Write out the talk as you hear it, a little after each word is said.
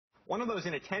One of those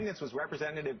in attendance was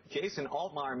Representative Jason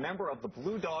Altmire, member of the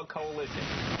Blue Dog Coalition.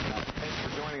 Thanks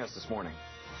for joining us this morning.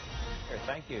 Sure,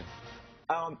 thank you.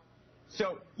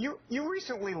 So you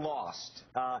recently lost,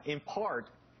 in part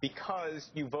because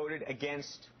you voted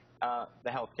against the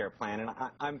health care plan, and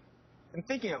I'm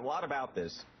thinking a lot about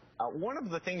this. One of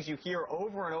the things you hear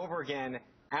over and over again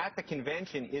at the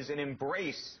convention is an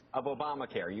embrace of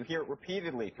Obamacare. You hear it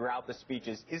repeatedly throughout the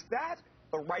speeches. Is that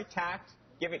the right tact,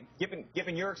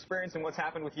 given your experience and what's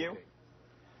happened with you?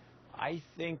 I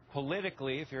think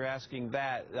politically, if you're asking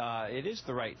that, it is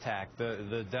the right tack.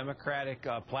 The Democratic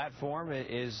platform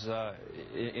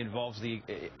involves the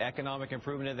economic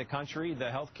improvement of the country.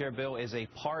 The health care bill is a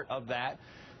part of that.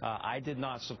 I did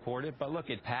not support it, but look,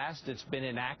 it passed. It's been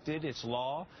enacted. It's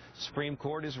law. Supreme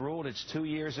Court has ruled. It's 2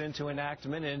 years into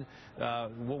enactment, and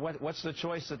what's the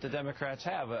choice that the Democrats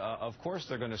have? Of course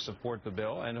they're going to support the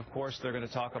bill, and of course they're going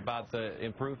to talk about the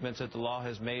improvements that the law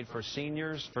has made for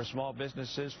seniors, for small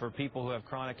businesses, for people who have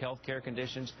chronic health care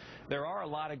conditions. There are a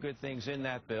lot of good things in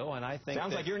that bill, and I think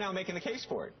sounds like you're now making the case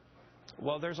for it.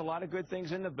 Well, there's a lot of good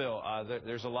things in the bill.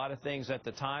 There's a lot of things at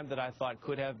the time that I thought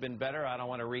could have been better. I don't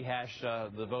want to rehash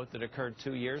the vote that occurred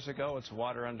 2 years ago. It's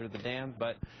water under the dam.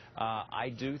 But I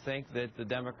do think that the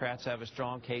Democrats have a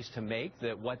strong case to make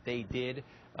that what they did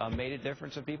made a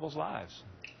difference in people's lives.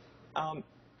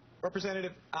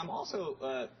 Representative, I'm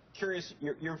also curious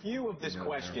your view of this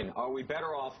question. Are we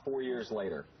better off 4 years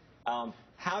later?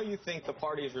 How you think the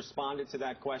party has responded to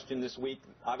that question this week?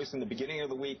 Obviously, in the beginning of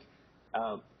the week,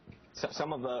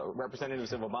 some of the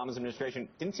representatives of Obama's administration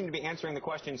didn't seem to be answering the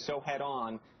question so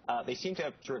head-on. They seem to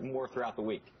have written more throughout the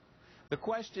week. The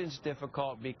question's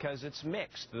difficult because it's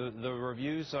mixed. The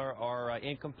reviews are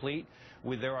incomplete.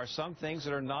 There are some things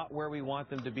that are not where we want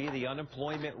them to be. The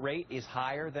unemployment rate is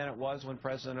higher than it was when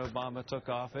President Obama took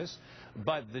office,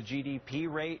 but the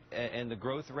GDP rate and the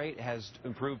growth rate has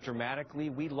improved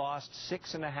dramatically. We lost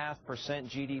 6.5%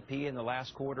 GDP in the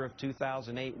last quarter of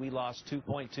 2008. We lost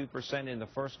 2.2% in the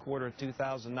first quarter of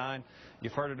 2009.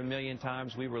 You've heard it a million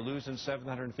times. We were losing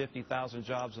 750,000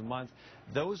 jobs a month.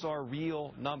 Those are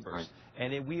real numbers. Right.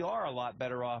 And we are a lot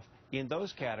better off in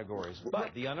those categories.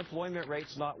 But the unemployment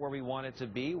rate's not where we want it to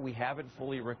be. We haven't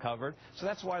fully recovered. So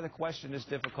that's why the question is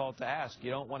difficult to ask.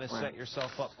 You don't want to set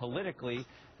yourself up politically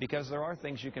because there are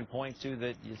things you can point to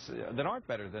that aren't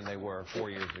better than they were 4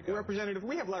 years ago. Representative,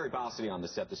 we have Larry Bossidy on the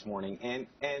set this morning,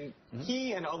 and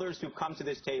he and others who come to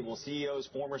this table, CEOs,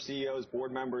 former CEOs,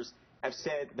 board members, have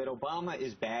said that Obama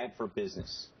is bad for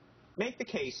business. Make the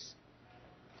case,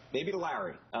 maybe to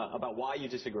Larry, about why you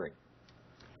disagree.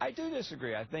 I do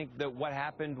disagree. I think that what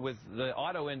happened with the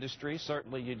auto industry,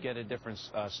 certainly you'd get a different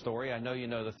story. I know you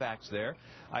know the facts there.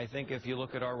 I think if you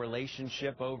look at our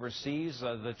relationship overseas,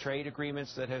 the trade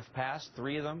agreements that have passed,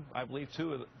 three of them, I believe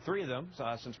three of them,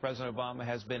 since President Obama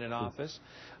has been in office.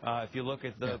 If you look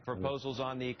at the proposals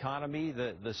on the economy,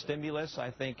 the stimulus, I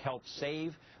think, helped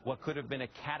save what could have been a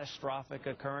catastrophic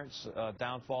occurrence,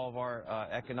 downfall of our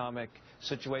economic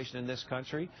situation in this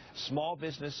country. Small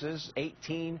businesses,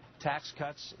 18 tax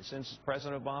cuts since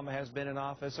President Obama has been in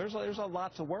office. There's a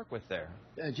lot to work with there.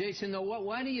 Jason, though,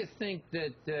 why do you think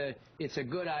that it's a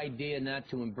good idea not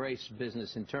to embrace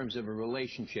business in terms of a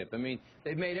relationship? I mean,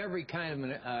 they've made every kind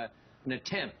of an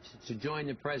attempt to join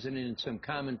the president in some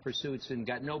common pursuits and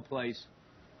got no place.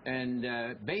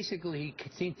 And basically,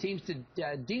 he seems to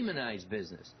demonize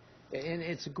business. And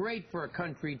it's great for a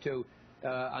country to,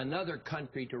 another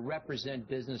country to represent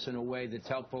business in a way that's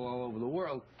helpful all over the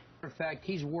world. In fact,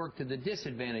 he's worked to the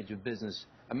disadvantage of business,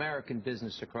 American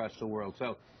business across the world.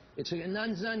 So it's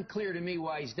unclear to me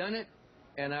why he's done it,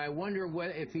 and I wonder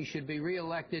if he should be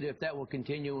reelected, if that will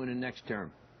continue in the next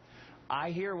term.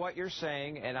 I hear what you're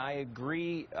saying, and I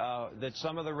agree that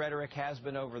some of the rhetoric has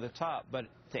been over the top. But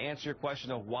to answer your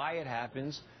question of why it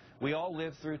happens, we all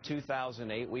lived through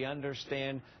 2008. We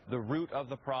understand the root of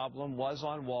the problem was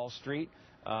on Wall Street.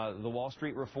 The Wall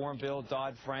Street reform bill,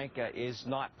 Dodd-Frank, is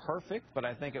not perfect, but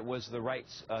I think it was the right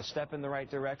step in the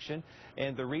right direction.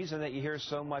 And the reason that you hear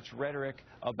so much rhetoric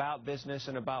about business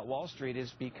and about Wall Street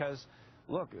is because,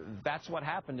 look, that's what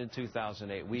happened in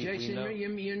 2008.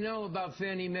 Jason, you know about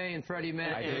Fannie Mae and Freddie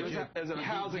Mac. It was a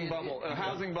housing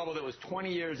bubble that was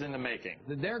 20 years in the making.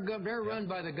 They're run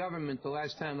by the government the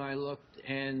last time I looked,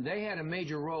 and they had a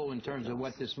major role in terms of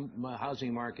what this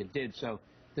housing market did. So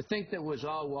to think that was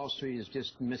all Wall Street is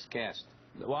just miscast.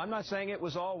 Well, I'm not saying it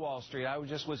was all Wall Street. I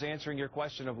just was answering your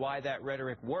question of why that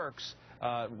rhetoric works.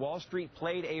 Wall Street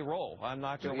played a role. I'm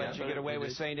not going to let you get away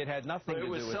with saying it had nothing to do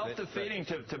with it. It was self-defeating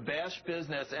to bash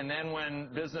business, and then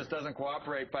when business doesn't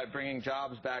cooperate by bringing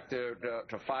jobs back to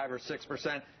 5 or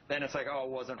 6%, then it's like, oh, it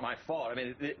wasn't my fault. I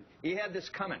mean, he had this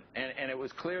coming, and it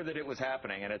was clear that it was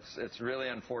happening, and it's really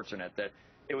unfortunate that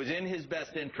it was in his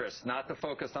best interest not to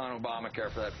focus on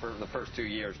Obamacare for the first 2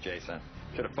 years, Jason.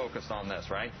 Should have focused on this,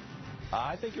 right?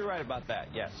 I think you're right about that,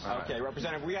 yes. Okay,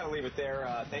 Representative, we got to leave it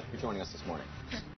there. Thank you for joining us this morning.